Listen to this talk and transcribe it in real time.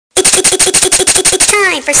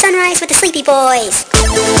time for Sunrise with the Sleepy Boys.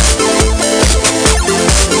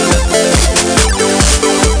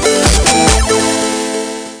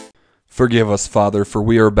 Forgive us, Father, for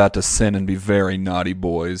we are about to sin and be very naughty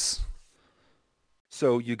boys.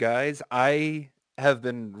 So, you guys, I have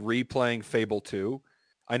been replaying Fable 2.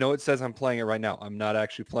 I know it says I'm playing it right now. I'm not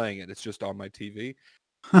actually playing it. It's just on my TV.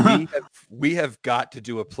 We have got to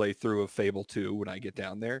do a playthrough of Fable 2 when I get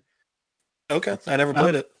down there. Okay, I never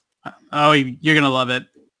played it. Oh, you're gonna love it.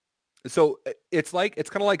 So it's kind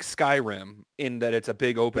of like Skyrim in that it's a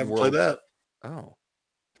big open Never world. played that. Oh,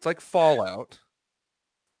 it's like Fallout.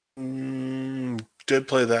 Did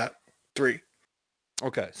play that. 3.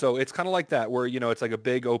 Okay, so it's kind of like that where, it's like a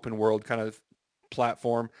big open world kind of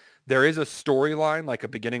platform. There is a storyline, like a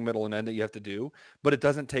beginning, middle, and end that you have to do, but it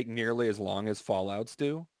doesn't take nearly as long as Fallouts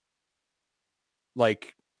do.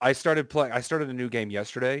 Like, I started a new game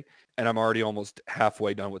yesterday, and I'm already almost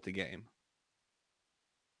halfway done with the game.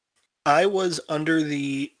 I was under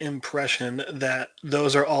the impression that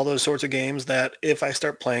those are all those sorts of games that if I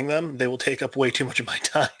start playing them, they will take up way too much of my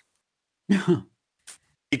time.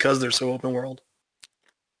 Because they're so open world.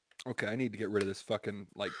 Okay, I need to get rid of this fucking,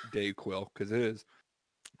 Dayquil, because it is...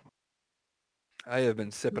 I have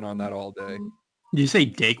been sipping on that all day. Did you say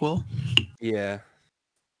Dayquil? Yeah.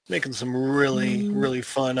 Making some really, really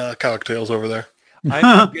fun cocktails over there.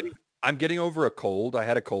 I'm getting over a cold. I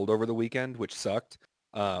had a cold over the weekend, which sucked.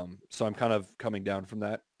 So I'm kind of coming down from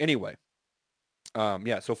that. Anyway,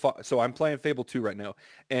 so I'm playing Fable 2 right now.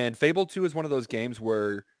 And Fable 2 is one of those games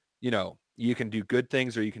where, you can do good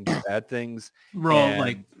things or you can do bad things.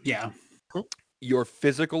 Your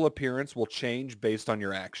physical appearance will change based on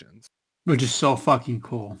your actions. Which is so fucking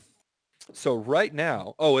cool. So right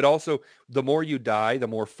now, it also, the more you die, the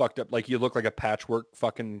more fucked up, you look like a patchwork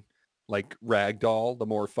fucking, rag doll, the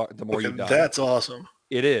more you die. That's awesome.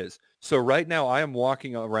 It is. So right now I am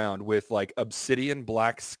walking around with obsidian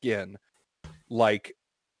black skin,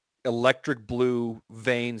 electric blue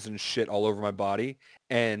veins and shit all over my body,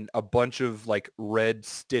 and a bunch of red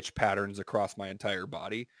stitch patterns across my entire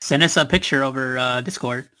body. Send us a picture over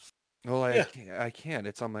Discord. Well, I can't.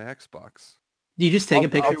 It's on my Xbox. You just take a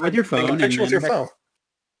picture with your phone. Take a picture with your phone.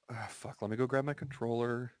 Fuck, let me go grab my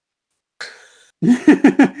controller.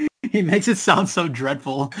 He makes it sound so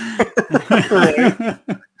dreadful. Right.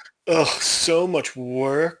 Oh, so much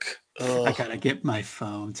work. Ugh. I gotta get my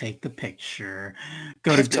phone, take the picture,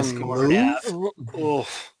 go to Discord app. Oh.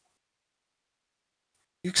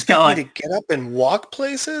 You expect me to get up and walk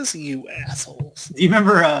places? You assholes. Do you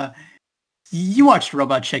remember, you watched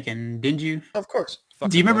Robot Chicken, didn't you? Of course.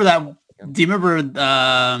 Do you remember that? Do you remember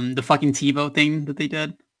the fucking TiVo thing that they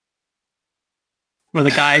did? Where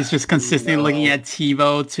the guy's just consistently looking at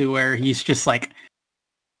TiVo to where he's just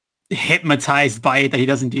hypnotized by it that he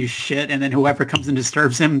doesn't do shit, and then whoever comes and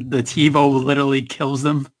disturbs him, the TiVo literally kills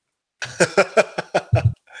them.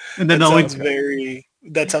 And then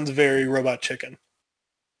that sounds very Robot Chicken.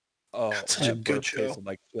 Oh, that's such a good show.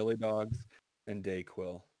 Like chili dogs and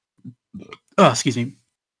Dayquil. Oh, excuse me.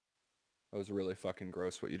 That was really fucking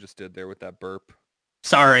gross what you just did there with that burp.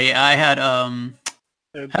 Sorry, I had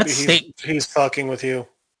steak. He's fucking with you.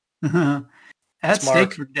 I had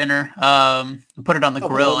steak for dinner. Put it on the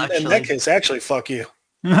grill. Well, actually, in that case, actually, fuck you,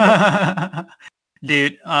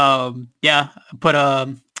 dude. Yeah, put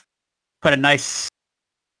a nice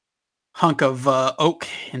hunk of oak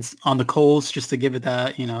on the coals just to give it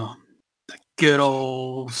that, good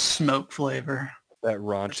old smoke flavor. That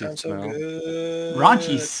raunchy smell. So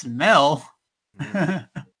Raunchy smell.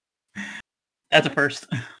 That's a first.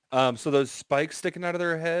 So those spikes sticking out of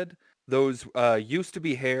their head, those used to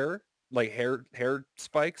be hair, hair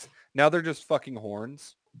spikes. Now they're just fucking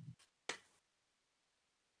horns.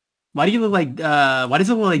 Why do you look like? Why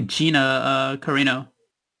does it look like Gina Carino?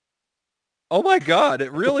 Oh my god!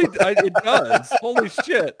 It really, it does. Holy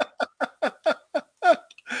shit!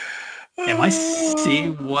 Am I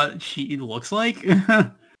seeing what she looks like?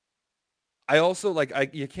 I also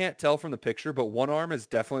you can't tell from the picture, but one arm is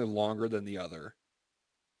definitely longer than the other.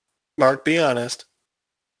 Mark, be honest.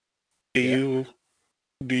 Do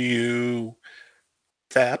you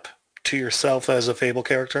fap to yourself as a Fable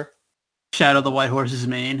character? Shadow the White Horse's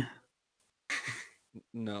mane.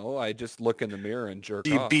 No, I just look in the mirror and jerk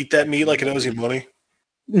Do you off. beat that meat like it owes you money?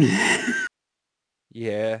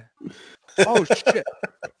 Yeah. Oh shit!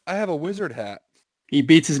 I have a wizard hat. He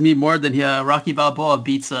beats his meat more than Rocky Balboa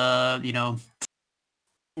beats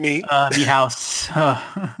meat house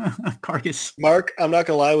carcass. Mark, I'm not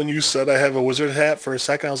gonna lie. When you said I have a wizard hat for a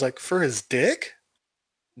second, I was like, for his dick?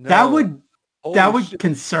 No, That would That would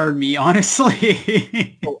concern me,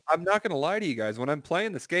 honestly. So I'm not gonna lie to you guys. When I'm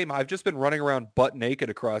playing this game, I've just been running around butt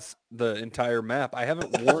naked across the entire map. I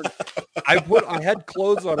haven't worn. I had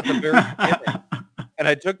clothes on at the very beginning, and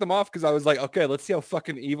I took them off because I was like, okay, let's see how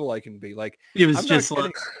fucking evil I can be. Like, It was I'm just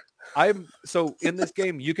not kidding. So in this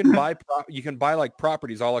game, you can buy like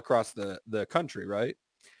properties all across the country, right?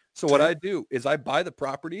 So what I do is I buy the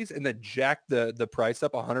properties and then jack the price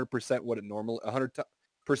up 100% what it normally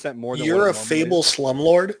 100% more than You're what a it normally Fable is.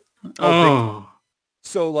 slumlord? Oh.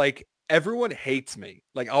 So like everyone hates me.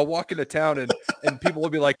 Like I'll walk into town and people will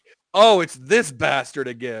be like, "Oh, it's this bastard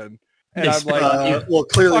again." And They I'm spit like, on you. Well,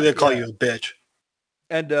 clearly fuck they call yeah. you a bitch.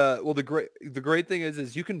 And well, the great thing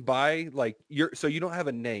is you can buy like so you don't have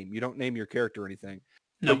a name. You don't name your character or anything,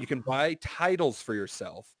 Nope. but you can buy titles for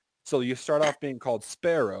yourself. So you start off being called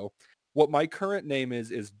Sparrow. What my current name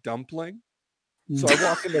is Dumpling. So I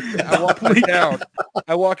walk into town.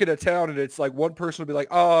 I walk into town and it's like one person will be like,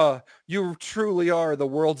 "Oh, you truly are the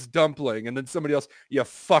world's dumpling," and then somebody else, "You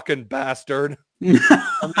fucking bastard."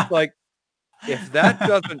 I'm just like, if that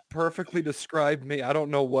doesn't perfectly describe me, I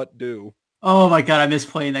don't know what do. Oh my god, I miss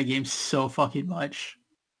playing that game so fucking much.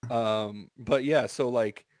 But yeah, so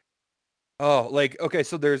like, oh, like, okay,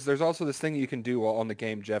 so there's also this thing you can do on the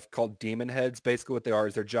game, Jeff, called demon heads. Basically what they are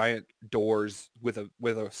is they're giant doors with a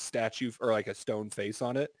statue or like a stone face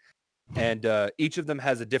on it. And each of them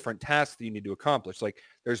has a different task that you need to accomplish. Like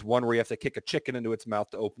there's one where you have to kick a chicken into its mouth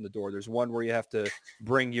to open the door. There's one where you have to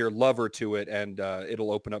bring your lover to it and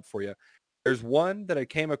it'll open up for you. There's one that I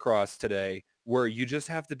came across today where you just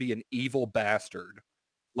have to be an evil bastard.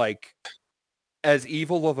 Like as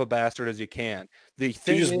evil of a bastard as you can. The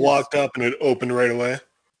thing You just is, walked up and it opened right away.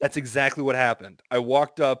 that's exactly what happened. I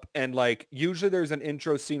walked up and like usually there's an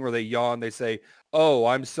intro scene where they yawn. They say, "Oh,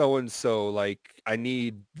 I'm so and so. Like I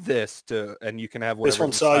need this to," and you can have whatever. This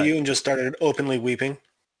one saw you and just started openly weeping.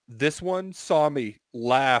 This one saw me,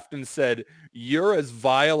 laughed, and said, "You're as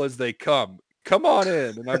vile as they come. Come on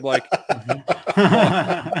in." And I'm like,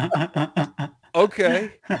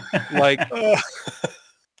 okay, like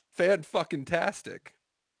fan-fucking-tastic.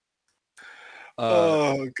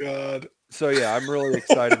 Oh god. So yeah, I'm really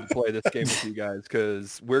excited to play this game with you guys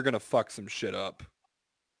because we're gonna fuck some shit up.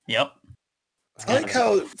 Yep. I like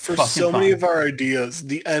how for Fucking so many fun. of our ideas,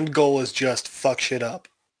 the end goal is just fuck shit up.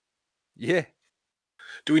 Yeah.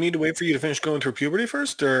 Do we need to wait for you to finish going through puberty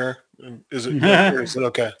first, or is it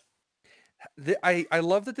okay? I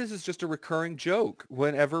love that this is just a recurring joke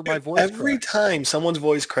whenever my voice Every cracks. time someone's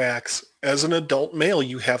voice cracks, as an adult male,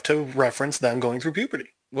 you have to reference them going through puberty.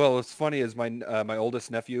 Well, what's funny is my oldest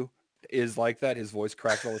nephew is like that. His voice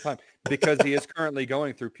cracks all the time because he is currently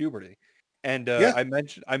going through puberty. And Yeah. I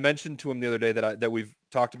mentioned to him the other day that we've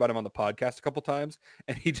talked about him on the podcast a couple times,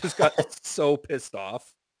 and he just got so pissed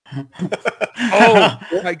off. Oh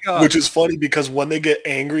my god! Which is funny because when they get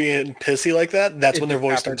angry and pissy like that, that's It when their just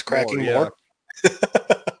voice starts happens cracking more, more.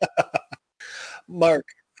 Mark,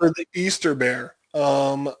 for the Easter Bear,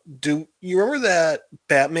 do you remember that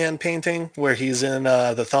Batman painting where he's in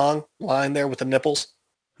the thong lying there with the nipples?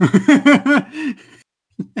 The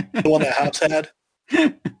one that Hops had?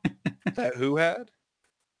 That who had?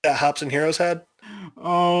 That Hops and Heroes had?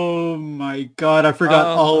 Oh my god, I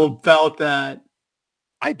forgot all about that.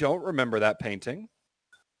 I don't remember that painting.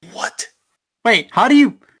 What? Wait, how do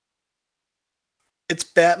you... It's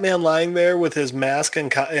Batman lying there with his mask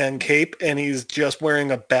and cape, and he's just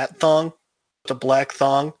wearing a bat thong, a black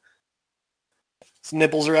thong. His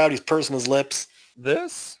nipples are out. He's pursing his lips.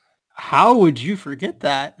 This? How would you forget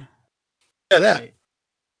that? Yeah, that. Wait.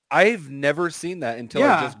 I've never seen that until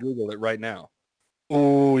I just Googled it right now.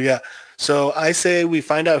 Oh, yeah. So I say we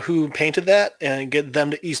find out who painted that and get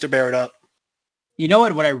them to Easter Bear it up. You know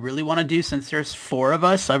what I really want to do, since there's 4 of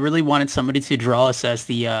us? I really wanted somebody to draw us as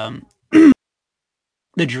the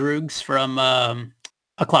Droogs from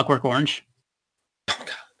A Clockwork Orange.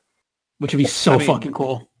 Which would be so fucking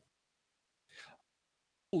cool.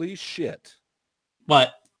 Holy shit.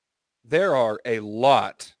 What? There are a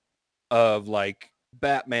lot of like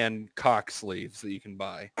Batman cock sleeves that you can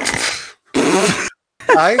buy.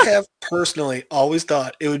 I have personally always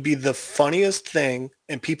thought it would be the funniest thing,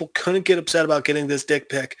 and people couldn't get upset about getting this dick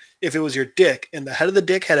pic if it was your dick, and the head of the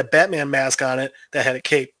dick had a Batman mask on it that had a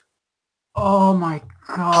cape. Oh my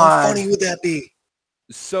god. How funny would that be?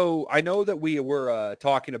 So I know that we were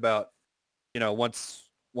talking about, you know, once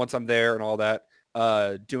I'm there and all that,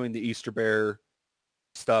 doing the Easter Bear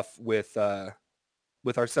stuff with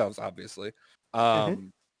ourselves, obviously.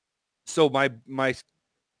 So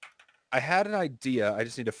I had an idea. I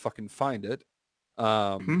just need to fucking find it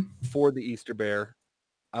for the Easter Bear.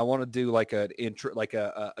 I want to do like an intro, like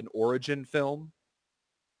an origin film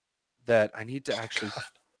that I need to actually.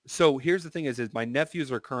 So here's the thing: is my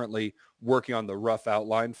nephews are currently working on the rough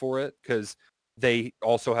outline for it because they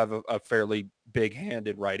also have a fairly big hand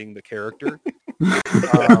in writing the character.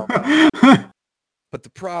 But the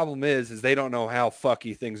problem is they don't know how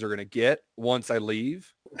fucky things are gonna get once I leave.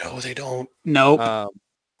 No, they don't. Nope.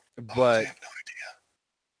 They But have no idea.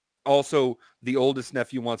 also, the oldest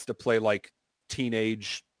nephew wants to play like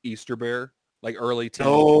teenage Easter Bear, like early teen.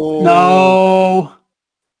 No. No.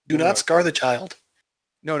 Do not scar the child.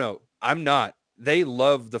 No, I'm not. They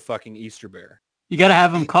love the fucking Easter Bear. You gotta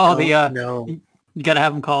have him call No. You gotta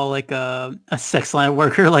have him call like a sex line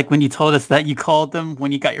worker, like when you told us that you called them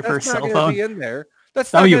when you got your That's first not cell gonna phone. be in there.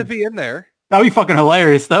 That's That not would gonna be- be in there. That'd be fucking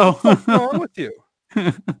hilarious, though. What's wrong with you?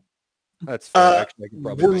 That's fair. Actually, I could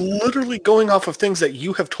probably We're make that. literally going off of things that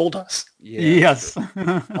you have told us. Yeah, that's Yes.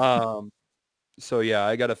 true. So yeah,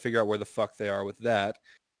 I got to figure out where the fuck they are with that.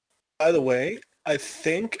 By the way, I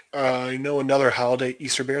think I know another holiday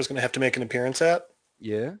Easter Bear is going to have to make an appearance at.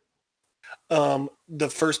 Yeah. The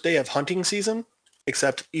first day of hunting season,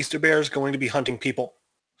 except Easter Bear is going to be hunting people.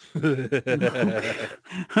 We're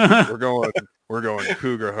going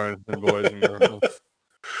cougar hunting, boys and girls.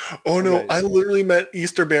 Oh no, Okay. I literally met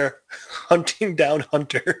Easter Bear hunting down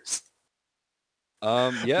hunters,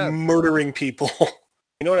 Yeah. murdering people.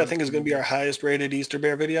 You know what I think is going to be our highest rated Easter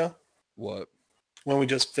Bear video? What? When we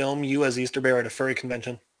just film you as Easter Bear at a furry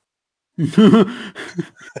convention.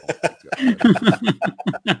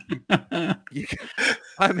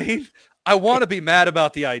 I mean, I want to be mad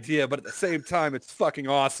about the idea, but at the same time, it's fucking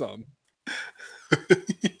awesome.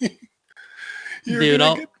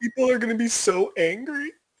 People are going to be so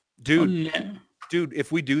angry. Dude,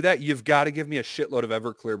 if we do that, you've got to give me a shitload of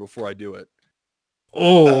Everclear before I do it.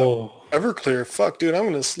 Oh. Everclear, fuck, dude, I'm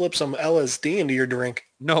going to slip some LSD into your drink.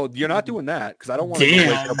 No, you're not doing that because I don't want to Damn.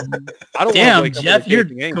 wake up. I don't Damn, want to wake Jeff, up with a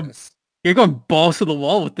gaping you're anus. You're going balls to the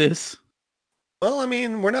wall with this. Well, I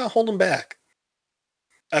mean, we're not holding back.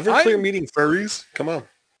 Everclear meeting furries? Come on.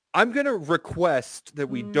 I'm going to request that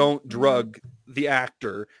we don't drug the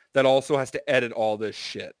actor that also has to edit all this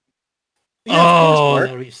shit. Yeah, of course, Mark.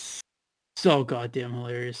 that would be so goddamn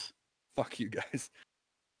hilarious. Fuck you guys.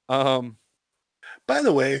 By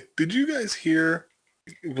the way, did you guys hear?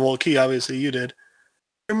 Well, Key, obviously you did.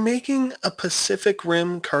 They're making a Pacific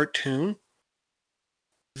Rim cartoon.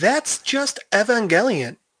 That's just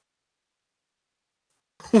Evangelion.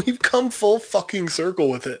 We've come full fucking circle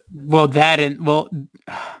with it. Well,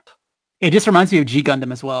 it just reminds me of G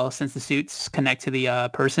Gundam as well, since the suits connect to the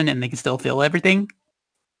person and they can still feel everything.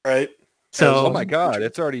 Right? So, oh my god,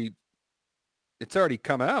 it's already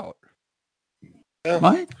come out. Yeah.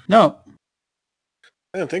 What? No,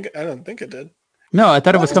 I don't think it did. no, I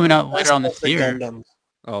thought it was coming out later on this Pacific year, Gundams.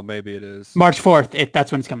 Oh, maybe it is. March 4th. If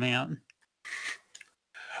that's when it's coming out.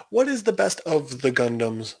 What is the best of the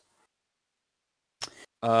Gundams?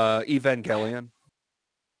 Evangelion.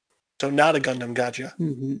 So not a Gundam, gotcha.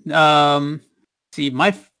 See,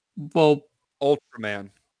 Ultraman.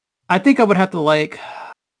 I think I would have to like.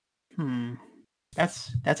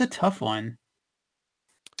 That's a tough one.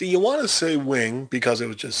 Do you want to say Wing because it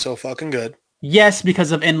was just so fucking good? Yes,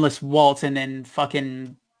 because of Endless Waltz, and then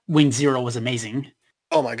fucking Wing Zero was amazing.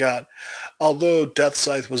 Oh my god. Although Death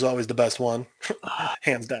Scythe was always the best one.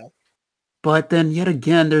 Hands down. But then yet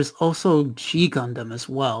again, there's also G Gundam as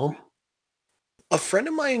well. A friend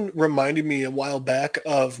of mine reminded me a while back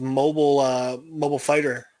of Mobile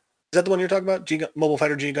Fighter. Is that the one you're talking about? Mobile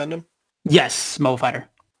Fighter G Gundam? Yes, Mobile Fighter.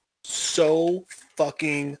 So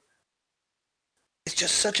fucking... It's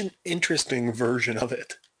just such an interesting version of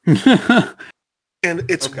it. And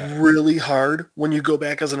it's really hard when you go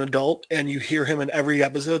back as an adult and you hear him in every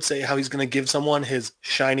episode say how he's going to give someone his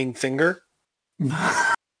shining finger.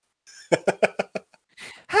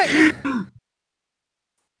 Hey.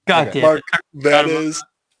 God Okay. damn. Mark,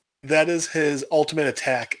 that is his ultimate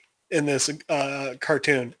attack in this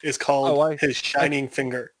cartoon. It's called his shining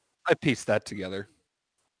finger. I pieced that together.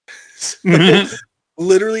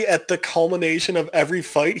 Literally at the culmination of every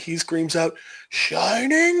fight, he screams out,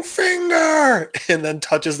 "Shining finger!" and then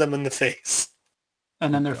touches them in the face.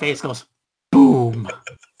 And then their face goes, boom.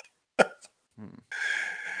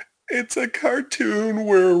 It's a cartoon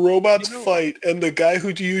where robots fight, and the guy who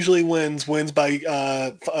usually wins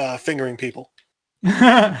by fingering people.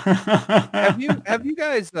 Have you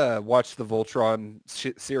guys watched the Voltron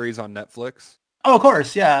series on Netflix? Oh, of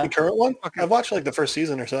course, yeah. The current one? I've watched like the first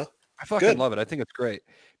season or so. I fucking love it. I think it's great.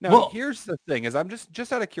 Now, here's the thing: is I'm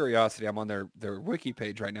just out of curiosity. I'm on their wiki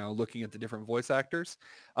page right now, looking at the different voice actors.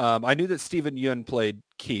 I knew that Steven Yeun played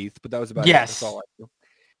Keith, but that was about it. That's all I knew.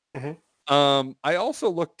 I also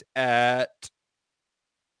looked at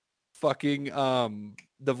fucking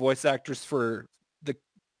the voice actress for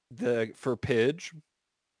for Pidge.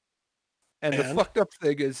 And the fucked up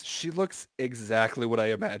thing is she looks exactly what I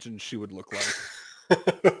imagined she would look like.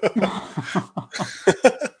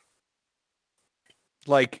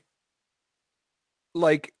 like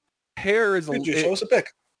hair is Could you show us a pic?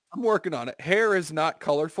 I'm working on it. Hair is not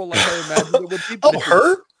colorful like I imagined it would be. Oh,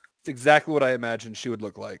 her? It's exactly what I imagined she would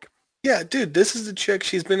look like. Yeah, dude, this is the chick.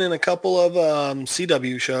 She's been in a couple of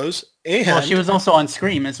CW shows. And well, she was also on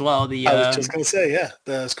Scream as well. I was just going to say, yeah,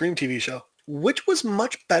 the Scream TV show, which was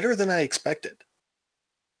much better than I expected.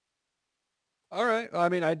 All right. I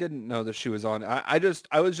mean, I didn't know that she was on. I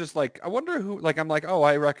was just like, I wonder who, like, I'm like, oh,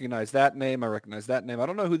 I recognize that name. I recognize that name. I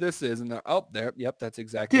don't know who this is. And oh, there. Yep. That's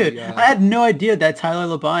exactly. Dude, I had no idea that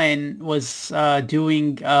Tyler Labine was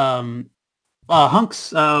doing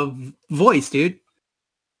Hunk's voice, dude.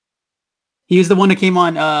 He was the one that came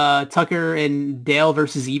on Tucker and Dale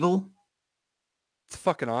versus Evil. It's a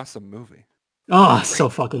fucking awesome movie. Oh, so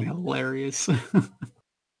fucking hilarious.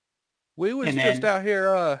 We was just out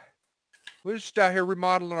here. We were just out here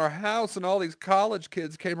remodeling our house, and all these college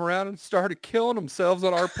kids came around and started killing themselves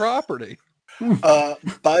on our property.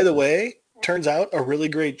 By the way, turns out a really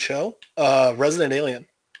great show, Resident Alien.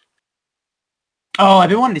 Oh, I've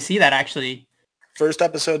been wanting to see that, actually. First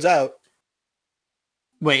episode's out.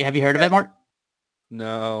 Wait, have you heard of it, Mark?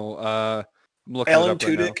 No. I'm looking Alan it up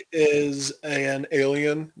right Tudyk is an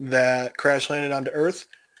alien that crash landed onto Earth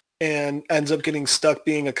and ends up getting stuck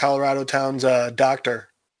being a Colorado town's doctor.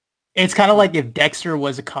 It's kind of like if Dexter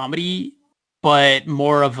was a comedy, but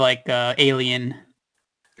more of like Alien.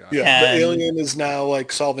 Yeah, the alien is now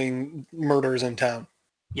like solving murders in town.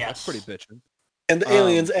 Yes. Pretty bitchin'. And the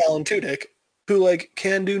alien's Alan Tudyk, who like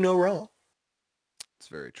can do no wrong. It's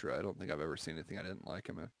very true. I don't think I've ever seen anything I didn't like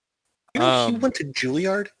him in. You know, he went to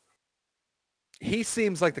Juilliard? He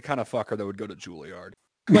seems like the kind of fucker that would go to Juilliard.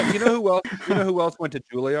 But you know who else? You know who else went to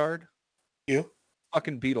Juilliard? You?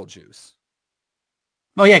 Fucking Beetlejuice.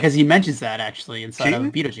 Oh yeah, because he mentions that actually inside Keaton?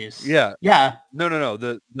 of Beetlejuice. Yeah. Yeah. No.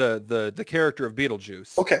 The character of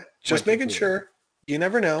Beetlejuice. Okay, just making sure. You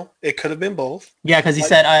never know. It could have been both. Yeah, because he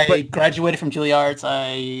said I graduated from Juilliard.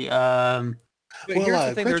 I But here's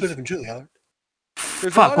the thing, graduated from Juilliard.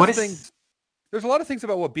 There's Fuck, a lot what of is- things. There's a lot of things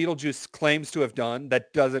about what Beetlejuice claims to have done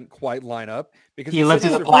that doesn't quite line up because he lived said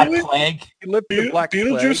in the he's Black survived- Plague, He lived through the Black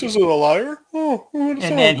Beetlejuice Plague. is a liar? Oh, who would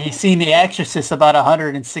have and then he's seen The Exorcist about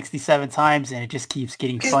 167 times, and it just keeps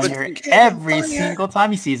getting It's funnier getting every funnier. single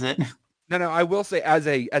time he sees it. No, I will say as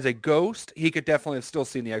a ghost, he could definitely have still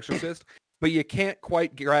seen The Exorcist, but you can't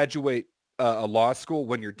quite graduate a law school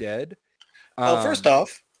when you're dead. Well, first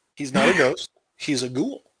off, he's not a ghost. He's a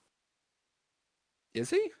ghoul. Is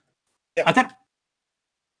he? I thought.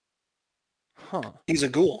 Huh. He's a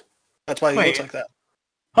ghoul. That's why he Wait. looks like that.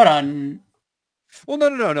 Hold on. Well,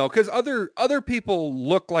 no, because other people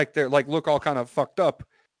look like they're look all kind of fucked up.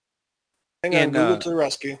 Hang on, In, Google to the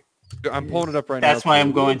rescue. I'm pulling it up right now. That's why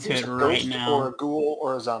I'm going He's to a it right ghost now. Or a ghoul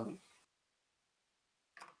or a zombie.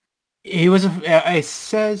 He was. It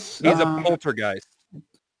says He's a poltergeist,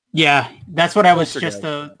 Yeah, that's what I was Poltergeist.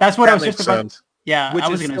 just. That's what I was That just makes about. sense. Yeah, which I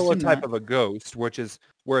was is going to still a assume type that. of a ghost,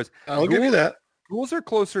 whereas I'll give you that. ghouls are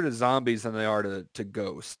closer to zombies than they are to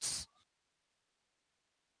ghosts.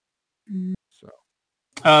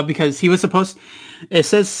 So Because he was supposed. It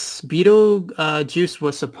says Beetlejuice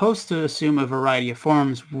was supposed to assume a variety of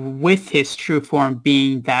forms, with his true form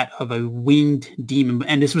being that of a winged demon,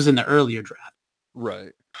 and this was in the earlier draft.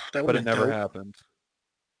 right, That but would it never happened.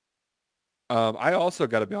 I also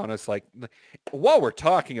got to be honest, like, while we're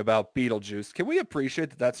talking about Beetlejuice, can we appreciate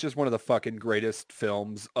that that's just one of the fucking greatest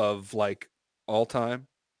films of, like, all time?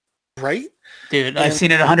 Right? Dude, I've And-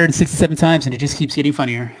 seen it 167 times, and it just keeps getting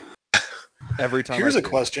funnier. Every time. Here's I a see it.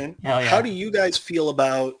 question. Hell yeah. How do you guys feel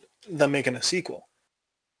about them making a sequel?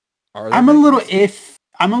 Are they I'm a making little this?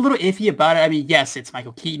 I'm a little iffy about it. I mean, yes, it's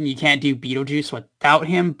Michael Keaton. You can't do Beetlejuice without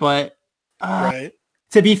him, but Right?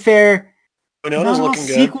 to be fair, Winona's looking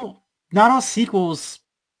good. Not all sequels,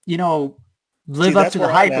 live See, up that's to the where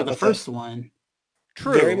I'm hype at of the with first one.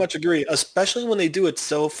 True. Very much agree, especially when they do it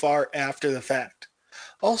so far after the fact.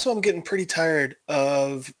 Also, I'm getting pretty tired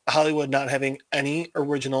of Hollywood not having any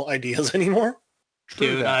original ideas anymore. True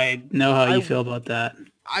Dude, that. I know how I- you feel about that.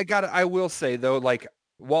 I will say though, like,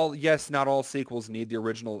 while yes, not all sequels need the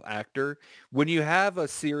original actor, when you have a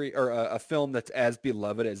series or a film that's as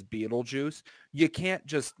beloved as Beetlejuice, you can't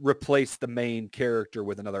just replace the main character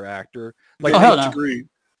with another actor. Like, Oh, Very hell much no. agree.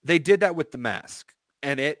 they did that with The Mask,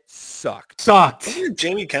 and it sucked. Sucked. Wasn't it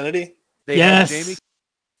Jamie Kennedy? They Yes. had Jamie.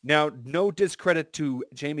 Now, no discredit to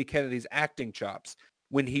Jamie Kennedy's acting chops.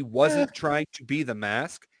 When he wasn't trying to be the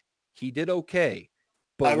Mask, he did okay.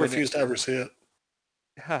 But I refuse to ever see it.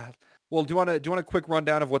 Well, do you want a quick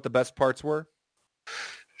rundown of what the best parts were?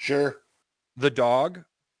 Sure. The dog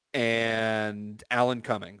and Alan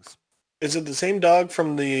Cummings. Is it the same dog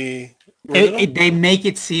from the original? They make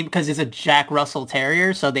it seem because it's a Jack Russell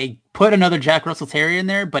Terrier, so they put another Jack Russell Terrier in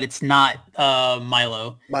there, but it's not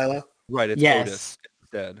Milo. Milo? Right, it's Yes. Otis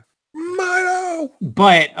instead. Milo!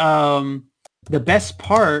 But the best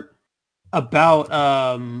part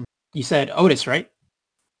about you said Otis, right?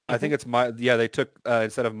 I think it's they took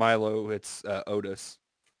instead of Milo, it's Otis.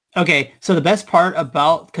 Okay, so the best part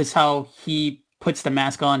about because how he puts the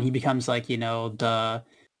mask on, he becomes like the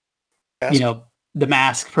Mask? The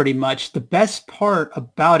mask pretty much. The best part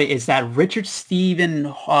about it is that Richard Steven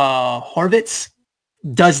Horvitz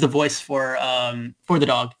does the voice for the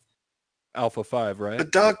dog. Alpha 5, right? The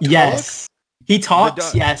dog talks? Yes, he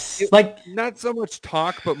talks. Yes, like not so much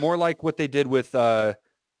talk, but more like what they did with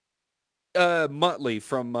Muttley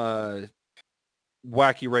from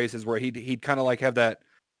Wacky Races, where he'd kind of like have that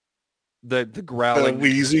the growling,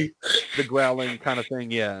 wheezy. the growling kind of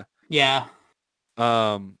thing. Yeah. yeah.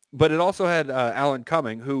 But it also had Alan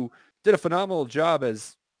Cumming, who did a phenomenal job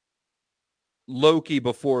as Loki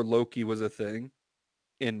before Loki was a thing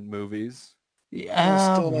in movies.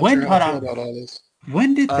 I'm still not sure how I feel about all this.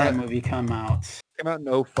 When did that movie come out? Came out in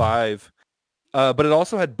 2005. But it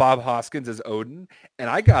also had Bob Hoskins as Odin. And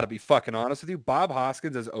I got to be fucking honest with you, Bob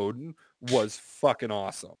Hoskins as Odin was fucking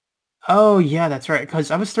awesome. Oh, yeah, that's right.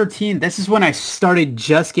 Because I was 13. This is when I started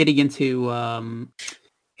just getting into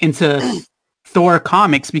Thor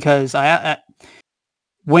comics because I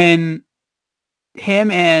when him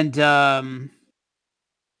and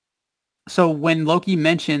so when Loki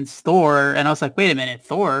mentions Thor, and I was like, wait a minute,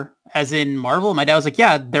 Thor, as in Marvel? My dad was like,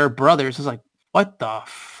 yeah, they're brothers. I was like, what the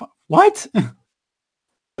what?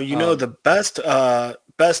 You know the best oh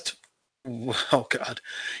god.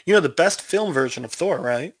 You know the best film version of Thor,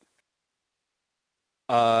 right?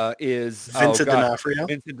 Is Vincent D'Onofrio.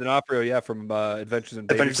 Vincent D'Onofrio, yeah, from Adventures in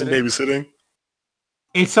Adventures in Babysitting. Babysitting.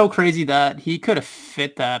 It's so crazy that he could have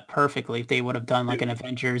fit that perfectly if they would have done like an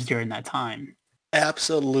Avengers during that time.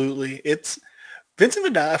 Absolutely.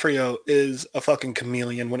 Vincent D'Onofrio is a fucking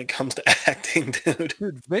chameleon when it comes to acting, dude.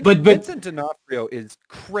 Vincent D'Onofrio is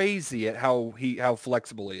crazy at how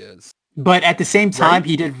flexible he is. But at the same time, Right?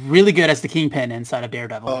 he did really good as the Kingpin inside of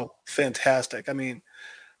Daredevil. Oh, fantastic. I mean,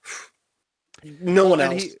 no one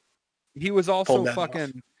else. He was also pulled that fucking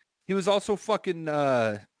off. he was also fucking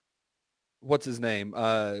what's his name?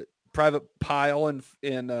 Private Pile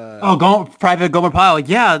in Private Gomer Pyle.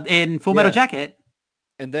 Yeah, in Full Metal Jacket.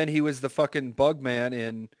 And then he was the fucking Bugman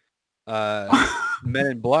in Men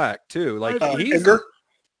in Black too. Like Edgar?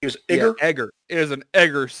 He was Edgar? Yeah, Edgar. It is an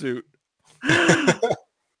Edgar suit.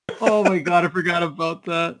 Oh my god, I forgot about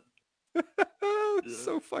that. It's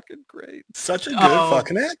so fucking great. Such a good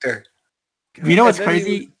fucking actor. You know what's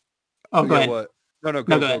crazy? Go ahead. What? No,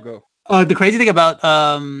 go. The crazy thing about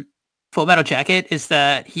Full Metal Jacket is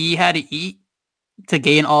that he had to eat to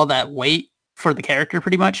gain all that weight for the character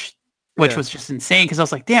pretty much, which was just insane because I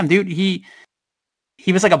was like, damn, dude, he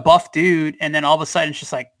was like a buff dude, and then all of a sudden it's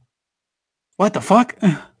just like, what the fuck?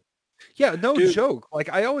 Yeah, no joke. Like,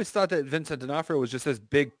 I always thought that Vincent D'Onofrio was just this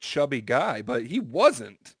big, chubby guy, but he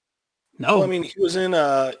wasn't. No. Well, I mean, he was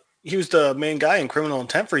the main guy in Criminal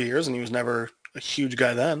Intent for years, and he was never a huge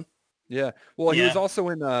guy then. Yeah. Well, he was also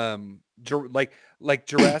in like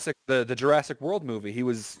Jurassic, the Jurassic World movie. He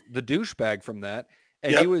was the douchebag from that,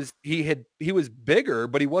 and he was bigger,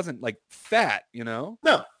 but he wasn't like fat, you know?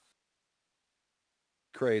 No.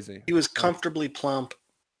 Crazy. He was comfortably plump.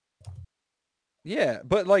 Yeah,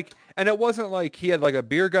 but like, and it wasn't like he had like a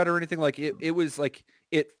beer gut or anything. Like it was like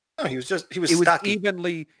it. No, he was stocky.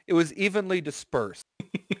 It was evenly dispersed.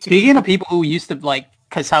 Speaking of people who used to like,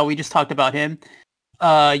 because how we just talked about him,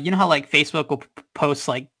 you know how like Facebook will post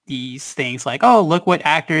like these things like, oh, look what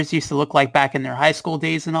actors used to look like back in their high school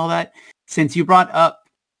days and all that. Since you brought up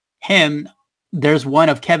him, there's one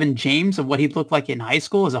of Kevin James of what he looked like in high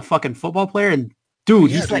school as a fucking football player, and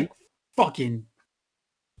he's like fucking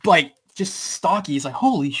like just stocky. He's like,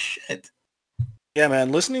 holy shit. Yeah,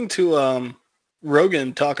 man. Listening to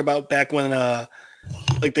Rogan talk about back when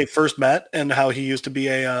like they first met and how he used to be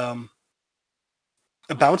a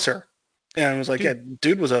bouncer, and I was like,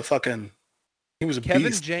 dude was a fucking, he was a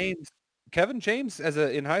beast. Kevin James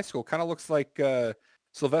in high school kind of looks like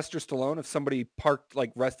Sylvester Stallone if somebody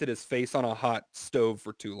rested his face on a hot stove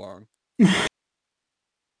for too long.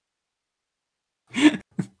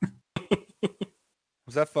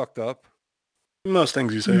 Was that fucked up? Most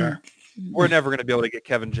things you say are. We're never going to be able to get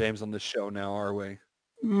Kevin James on this show now, are we?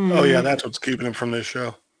 Oh yeah, that's what's keeping him from this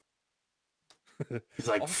show. He's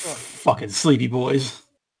like, Also- fucking sleepy boys.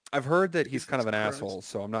 I've heard that he's kind of an Christ. asshole,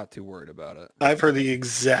 so I'm not too worried about it. I've heard the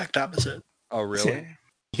exact opposite. Oh, really?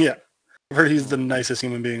 Yeah. I've heard he's the nicest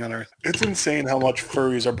human being on earth. It's insane how much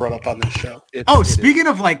furries are brought up on this show. Oh, It is. speaking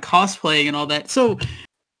of like cosplaying and all that, so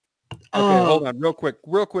Okay, hold on, real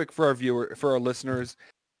quick for our listeners.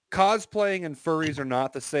 Cosplaying and furries are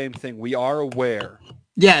not the same thing. We are aware.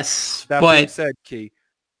 yes, That being but said, Key,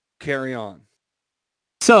 carry on.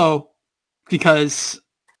 so because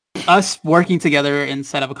us working together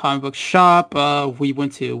inside of a comic book shop, we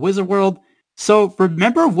went to Wizard World. So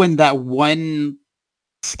remember when that one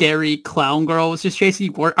scary clown girl was just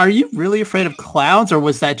chasing you? Are you really afraid of clowns, or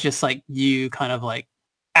was that just like you kind of like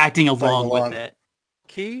acting along with along. it?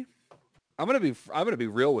 Key, I'm gonna be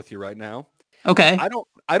real with you right now. Okay.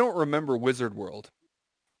 I don't remember Wizard World.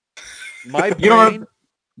 My You don't brain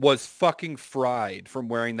was fucking fried from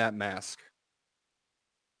wearing that mask.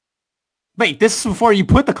 Wait, this is before you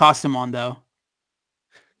put the costume on, though.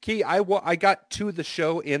 Key, I got to the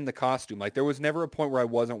show in the costume. Like there was never a point where I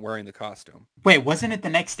wasn't wearing the costume. Wait, wasn't it the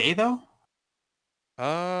next day though?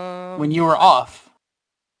 When When you were off?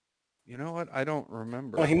 you know what? I don't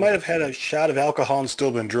remember. Well, he might have had a shot of alcohol and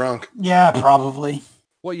still been drunk. Yeah, probably.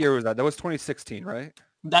 What year was that? That was 2016, right?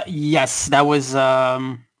 Yes, that was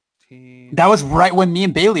right when me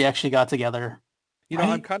and Bailey actually got together. You know, I'm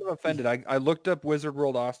Right? kind of offended. I looked up Wizard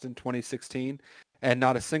World Austin 2016, and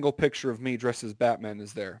not a single picture of me dressed as Batman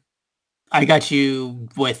is there. I got you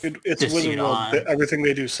with Dude, it's the Wizard suit World. on. Everything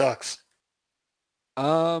they do sucks.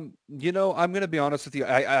 You know, I'm gonna be honest with you.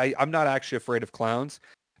 I'm not actually afraid of clowns.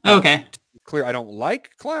 Okay. Clear, I don't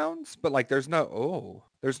like clowns, but like, there's no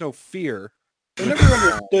fear. I never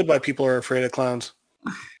understood why people are afraid of clowns.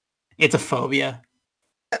 It's a phobia.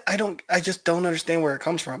 I just don't understand where it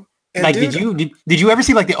comes from. And Like, dude, did you ever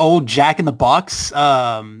see like the old Jack in the Box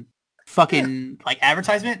fucking like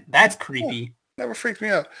advertisement? That's creepy. never freaked me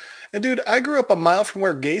out. And dude, I grew up a mile from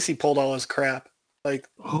where Gacy pulled all his crap. Like,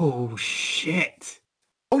 Oh shit.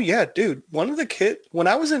 oh yeah, dude. One of the kids, when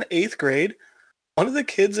I was in 8th grade, one of the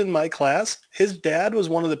kids in my class, his dad was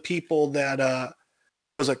one of the people that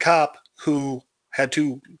was a cop who had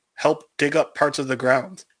to help dig up parts of the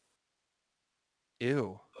ground.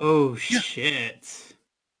 Ew. Oh Yeah. shit.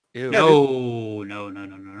 Ew. No.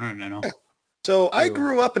 So I Ew.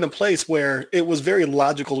 grew up in a place where it was very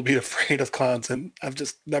logical to be afraid of clowns, and I've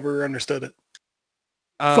just never understood it.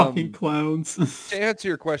 Fucking clowns. To answer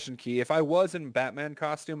your question, Key, if I was in Batman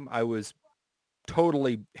costume, I was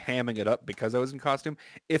totally hamming it up because I was in costume.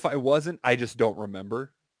 If I wasn't, I just don't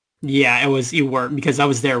remember. Yeah, you weren't because I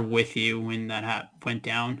was there with you when that went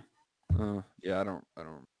down. Yeah, I don't.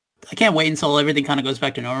 I can't wait until everything kind of goes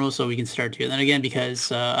back to normal so we can start doing that again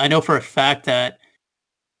because I know for a fact that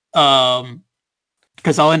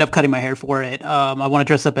because I'll end up cutting my hair for it. I want to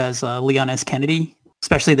dress up as Leon S. Kennedy,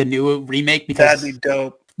 especially the new remake because That'd be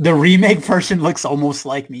dope. the remake version looks almost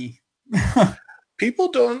like me. I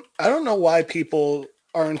don't know why people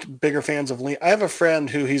aren't bigger fans of Leon. I have a friend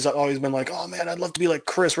who he's always been like, oh man, I'd love to be like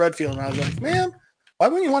Chris Redfield. And I was like, man, why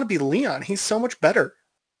wouldn't you want to be Leon? He's so much better.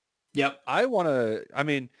 Yep. I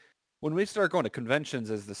mean, when we start going to conventions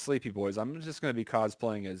as the Sleepy Boys, I'm just going to be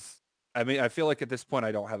cosplaying as. I mean, I feel like at this point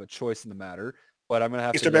I don't have a choice in the matter, but I'm going to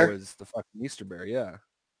have Easter to go Bear? as the fucking Easter Bear. Yeah.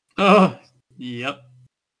 Oh, yep.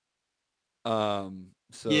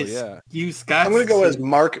 So Yes, yeah. you Scott. I'm going to go as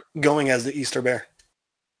Mark going as the Easter Bear.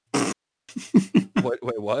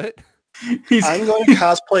 Wait, what? I'm going to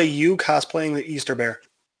cosplay you cosplaying the Easter Bear.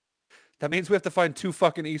 That means we have to find 2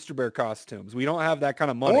 fucking Easter Bear costumes. We don't have that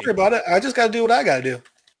kind of Don't money. worry about it. I just got to do what I got to do.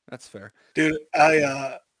 That's fair. Dude,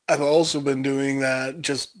 I've also been doing that,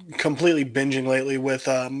 just completely binging lately with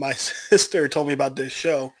my sister told me about this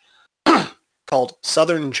show called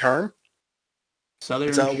Southern Charm. Southern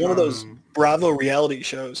It's one of those Charm. Bravo reality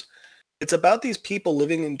shows. It's about these people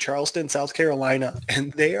living in Charleston, South Carolina,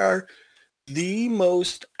 and they are the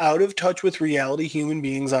most out of touch with reality human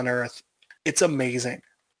beings on earth. It's amazing.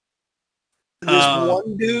 This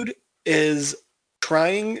one dude is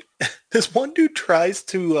trying, this one dude tries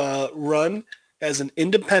to run as an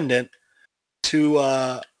independent to,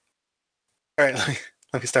 all right,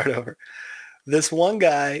 let me start over. This one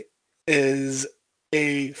guy is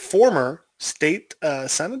a former state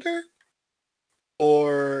senator,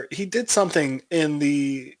 or he did something in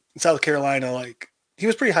the South Carolina, like he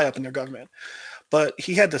was pretty high up in their government, but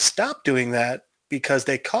he had to stop doing that because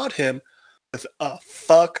they caught him with a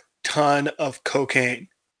fuck ton of cocaine.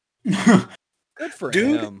 Good for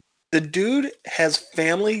Dude, him. The dude has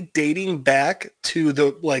family dating back to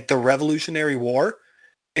the Revolutionary War,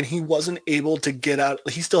 and he wasn't able to get out.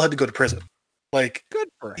 He still had to go to prison. Like, Good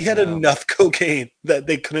for he had him. enough cocaine that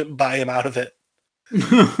they couldn't buy him out of it.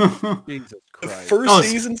 Jesus The Christ. first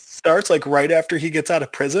season starts like right after he gets out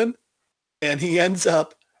of prison, and he ends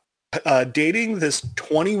up dating this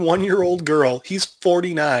 21-year-old girl. He's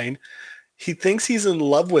 49. He thinks he's in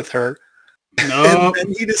love with her. No. And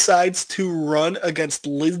then he decides to run against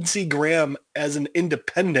Lindsey Graham as an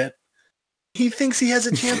independent. He thinks he has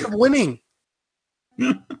a chance of winning.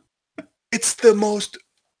 It's the most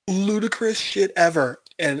ludicrous shit ever,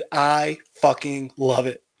 and I fucking love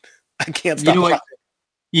it. I can't stop You know what? laughing.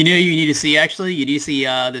 You know, you need to see actually. You need to see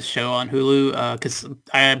this show on Hulu because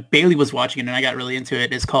Bailey was watching it and I got really into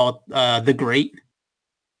it. It's called The Great.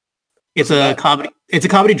 It's a comedy. It's a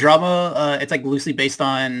comedy drama. It's like loosely based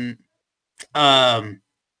on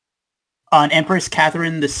Empress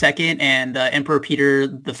Catherine II and Emperor Peter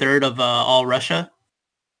III of all Russia.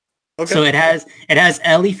 Okay. So it has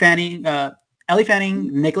Ellie Fanning,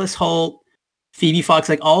 Nicholas Hoult, Phoebe Fox,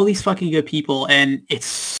 like all these fucking good people, and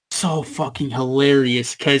it's so fucking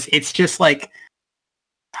hilarious because it's just like,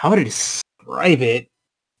 how to describe it?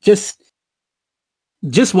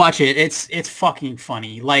 Just watch it. It's fucking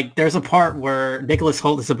funny. Like there's a part where Nicholas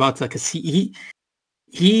Hoult is about to, because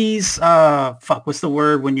he's what's the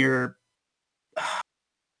word when you're,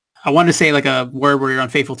 I want to say like a word where you're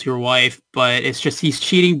unfaithful to your wife, but it's just he's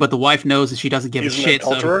cheating, but the wife knows and she doesn't give He's a an shit.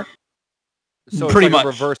 adulterer? So pretty it's like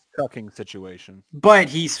much. a reverse cucking situation. But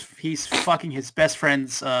he's fucking his best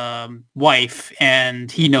friend's wife,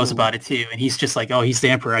 and he knows Ooh. about it too. And he's just like, oh, he's the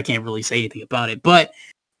emperor. I can't really say anything about it. But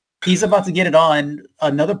he's about to get it on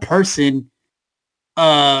another person.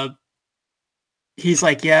 He's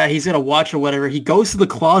like, yeah, he's gonna watch or whatever. He goes to the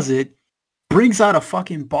closet, brings out a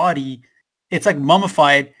fucking body. It's like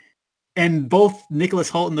mummified. And both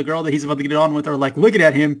Nicholas Hoult and the girl that he's about to get it on with are like looking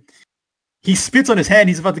at him. He spits on his hand.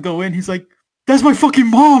 He's about to go in. He's like, that's my fucking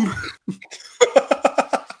mom.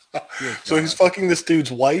 So he's fucking this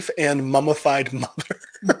dude's wife and mummified mother.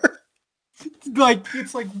 Like,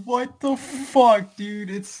 it's like, what the fuck, dude?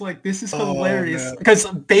 It's like, this is Oh, hilarious. man. Because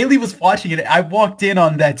Bailey was watching it. I walked in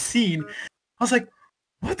on that scene. I was like,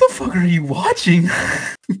 what the fuck are you watching?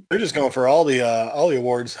 They're just going for all the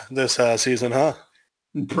awards this season, huh?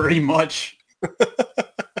 Pretty much.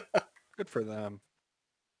 Good for them.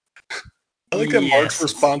 I like that Mark's Yes.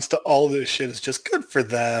 response to all of this shit is just good for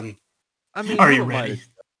them. I mean, Are who you am I ready? to-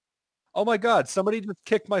 Oh my God, somebody just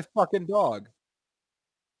kicked my fucking dog.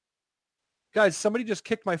 Guys, somebody just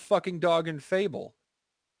kicked my fucking dog in Fable.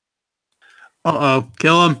 Uh-oh.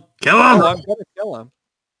 Kill him. Kill Oh, him. I'm gonna kill him.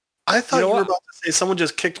 I thought You know you were what? about to say someone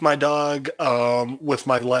just kicked my dog with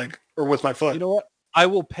my leg or with my foot. You know what? I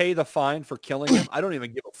will pay the fine for killing him. I don't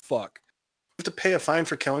even give a fuck. You have to pay a fine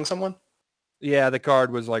for killing someone? Yeah, the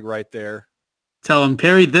card was like right there. Tell him,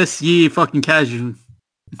 parry this, ye fucking casual.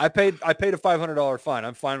 I paid a $500 fine.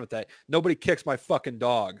 I'm fine with that. Nobody kicks my fucking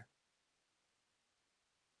dog.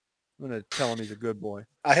 I'm gonna tell him he's a good boy.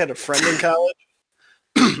 I had a friend in college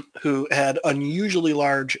who had unusually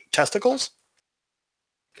large testicles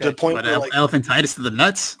to the Okay. point What, where, like, elephantitis to the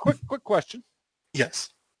nuts? Quick question. yes.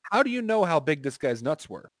 How do you know how big this guy's nuts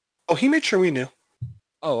were? Oh, he made sure we knew.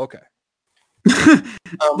 Oh, okay.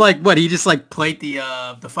 Like, what, he just, like, played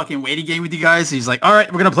the fucking waiting game with you guys? He's like, all right,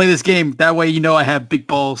 we're going to play this game. That way you know I have big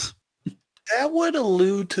balls. That would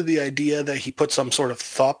allude to the idea that he put some sort of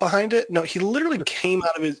thought behind it. No, he literally came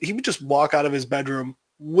out of his, he would just walk out of his bedroom,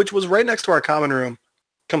 which was right next to our common room,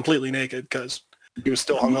 completely naked because he was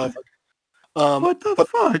still hungover. What the but-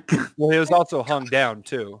 fuck? Well, he was also hung down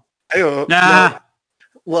too. Hey, Nah.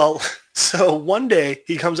 well, so one day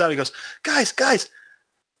he comes out and he goes, guys,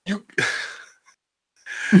 you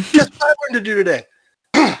guess what I learned to do today?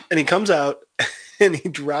 And he comes out and he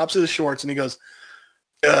drops his shorts and he goes,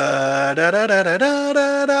 da, da, da, da, da, da,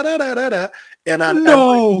 da, da, da, da, da. And on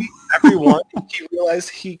No. everyone, he realized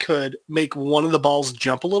he could make one of the balls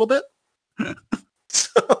jump a little bit.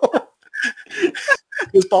 So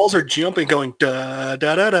his balls are jumping, going da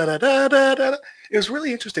da da da da da da da. It was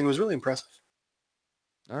really interesting. It was really impressive.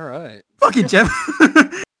 All right. Fucking Jeff.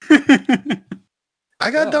 I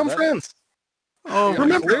got Wow, dumb that- friends. Oh, Yeah,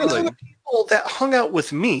 Remember, clearly. those are the people that hung out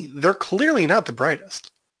with me. They're clearly not the brightest.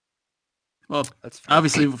 well, That's fair.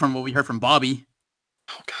 obviously from what we heard from Bobby.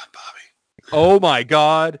 Oh God, Bobby. Oh my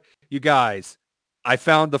God, you guys! I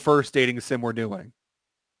found the first dating sim we're doing.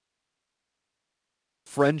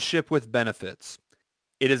 Friendship with Benefits.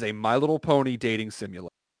 It is a My Little Pony dating simulator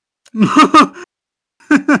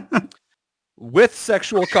with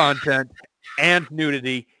sexual content and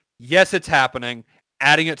nudity. Yes, it's happening.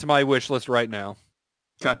 Adding it to my wish list right now.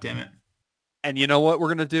 God damn it. And you know what we're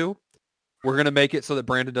going to do? We're going to make it so that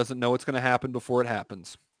Brandon doesn't know what's going to happen before it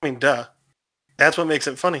happens. I mean, duh. That's what makes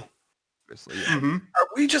it funny. Obviously, yeah. Mm-hmm. Are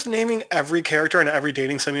we just naming every character in every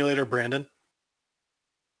dating simulator Brandon?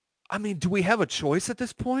 I mean, do we have a choice at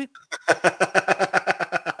this point?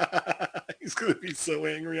 He's gonna be so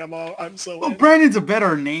angry. I'm so Well, angry. Brandon's a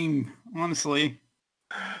better name, honestly.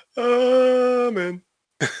 Oh man.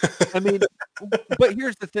 I mean, but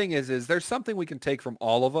here's the thing is there's something we can take from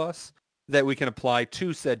all of us that we can apply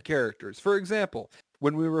to said characters. For example,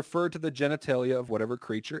 when we refer to the genitalia of whatever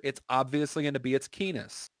creature, it's obviously going to be its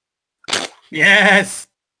keenness. Yes.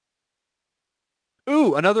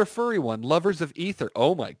 Ooh, another furry one. Lovers of Ether.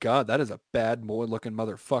 Oh my god, that is a bad boy-looking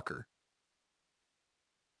motherfucker.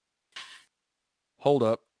 Hold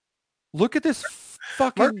up. Look at this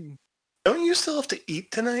fucking... Mark, don't you still have to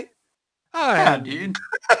eat tonight? Yeah, dude.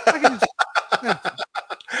 I can just...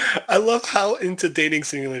 I love how into dating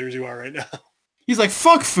simulators you are right now. He's like,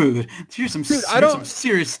 fuck food. Here's some, Dude, here's some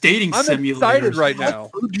serious dating I'm simulators. excited right now.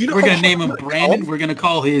 Do you know We're how going to name him hard- Brandon. We're going to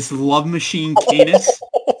call his love machine Canis.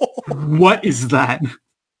 What is that?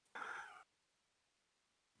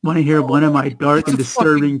 Want to hear one of my dark and It's a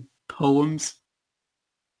disturbing poems?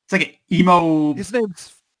 It's like an emo... His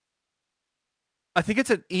name's... I think it's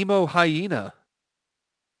an emo hyena.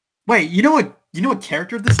 Wait, you know what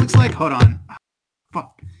character this looks like? Hold on.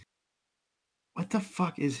 Fuck. What the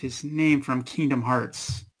fuck is his name from Kingdom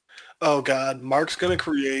Hearts? Oh god, Mark's gonna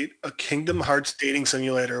create a Kingdom Hearts dating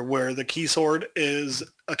simulator where the key sword is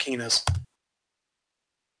a Canis.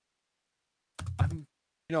 I'm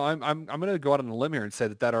gonna go out on a limb here and say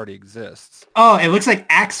that already exists. Oh, it looks like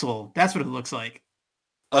Axel. That's what it looks like.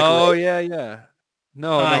 Like oh Ray? yeah.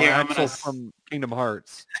 No, here, I'm Axel gonna- from Kingdom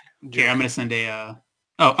Hearts. Here, I'm gonna send a.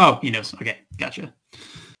 Oh, he knows. Okay, gotcha.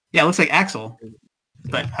 Yeah, it looks like Axel,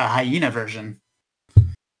 but a hyena version.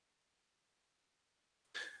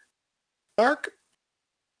 Mark,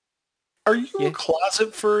 are you Yeah. a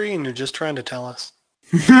closet furry and you're just trying to tell us?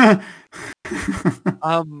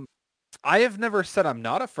 I have never said I'm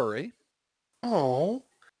not a furry. Oh,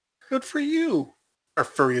 good for you. Our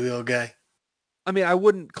furry little guy. I mean, I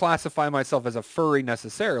wouldn't classify myself as a furry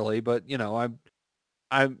necessarily, but I'm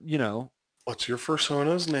What's your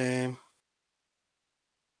persona's name?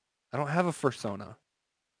 I don't have a persona.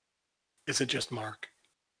 Is it just Mark?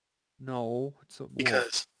 No, it's a wolf.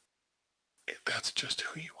 Because that's just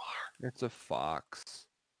who you It's a fox.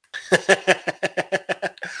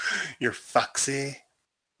 are. You're foxy.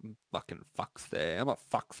 I'm fucking foxy. I'm a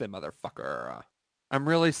foxy motherfucker. I'm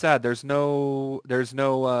really sad. There's no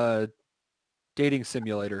dating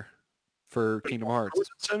simulator for Kingdom Hearts.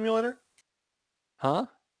 Simulator? Huh?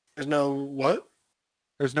 There's no what?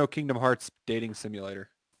 There's no Kingdom Hearts dating simulator.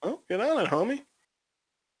 Oh, get on it, homie.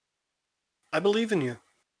 I believe in you.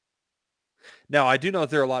 Now, I do know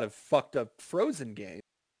there are a lot of fucked up Frozen games.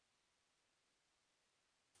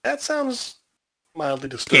 That sounds mildly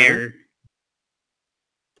disturbing. Scared.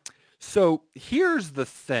 So here's the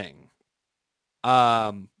thing.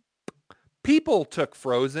 People took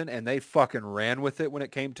Frozen and they fucking ran with it when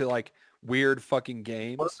it came to like weird fucking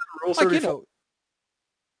games. What's the rule Like, 34?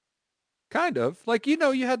 kind of. Like, you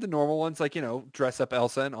had the normal ones like, dress up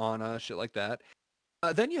Elsa and Anna, shit like that.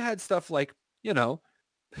 Then you had stuff like, Then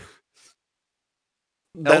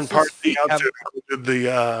Elsa's part of the feet have- outfit included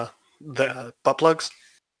the butt plugs.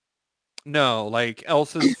 no, like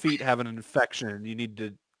Elsa's feet have an infection and you need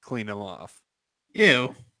to clean them off.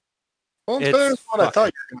 Ew. Well, It's that's what I thought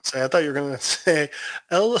fucking- you were going to say. I thought you were going to say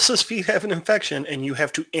Elsa's feet have an infection and you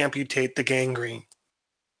have to amputate the gangrene.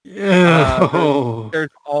 Ew. There's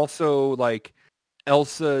also like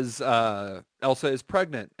Elsa is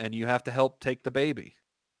pregnant and you have to help take the baby.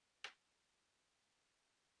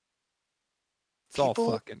 It's all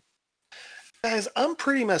People- fucking. Guys, I'm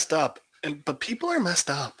pretty messed up, but people are messed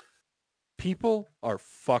up. People are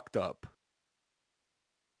fucked up.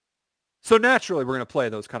 So naturally, we're going to play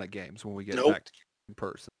those kind of games when we get Nope. back to in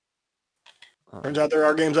person. Turns out there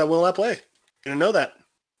are games I will not play. You didn't know that.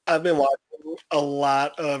 I've been watching a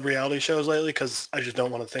lot of reality shows lately because I just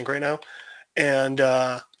don't want to think right now. And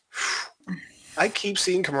I keep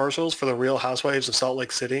seeing commercials for the Real Housewives of Salt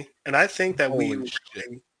Lake City. And I think that Holy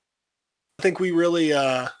shit. we really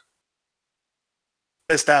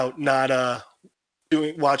missed out not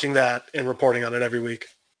watching that and reporting on it every week.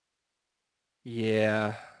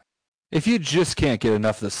 Yeah. If you just can't get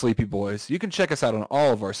enough of the Sleepy Boys, you can check us out on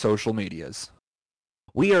all of our social medias.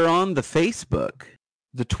 We are on the Facebook,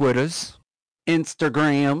 The Twitters,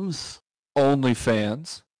 Instagrams,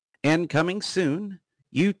 OnlyFans, and coming soon,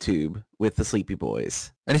 YouTube with the Sleepy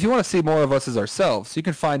Boys. And if you want to see more of us as ourselves, you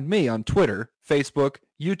can find me on Twitter, Facebook,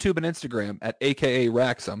 YouTube, and Instagram at AKA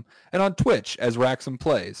Raxum, and on Twitch as Raxum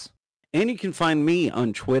Plays. And you can find me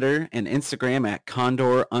on Twitter and Instagram at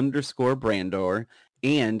Condor_Brandor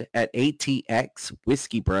and at ATX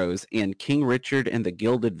Whiskey Bros and King Richard and the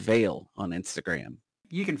Gilded Veil on Instagram.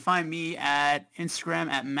 You can find me at Instagram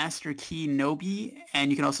at Master Key Nobi,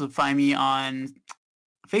 and you can also find me on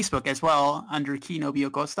Facebook as well under Key Nobi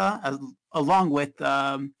Acosta, along with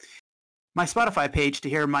my Spotify page to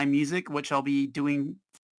hear my music, which I'll be doing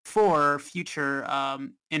for future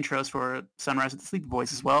intros for Sunrise with the Sleepy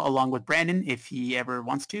Boys as well, along with Brandon if he ever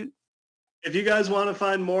wants to. If you guys want to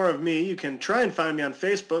find more of me, you can try and find me on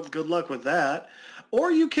Facebook. Good luck with that.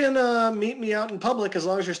 Or you can meet me out in public as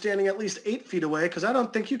long as you're standing at least 8 feet away, because I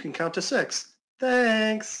don't think you can count to 6.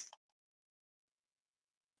 Thanks.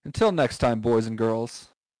 Until next time, boys and girls.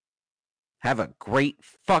 Have a great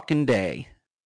fucking day.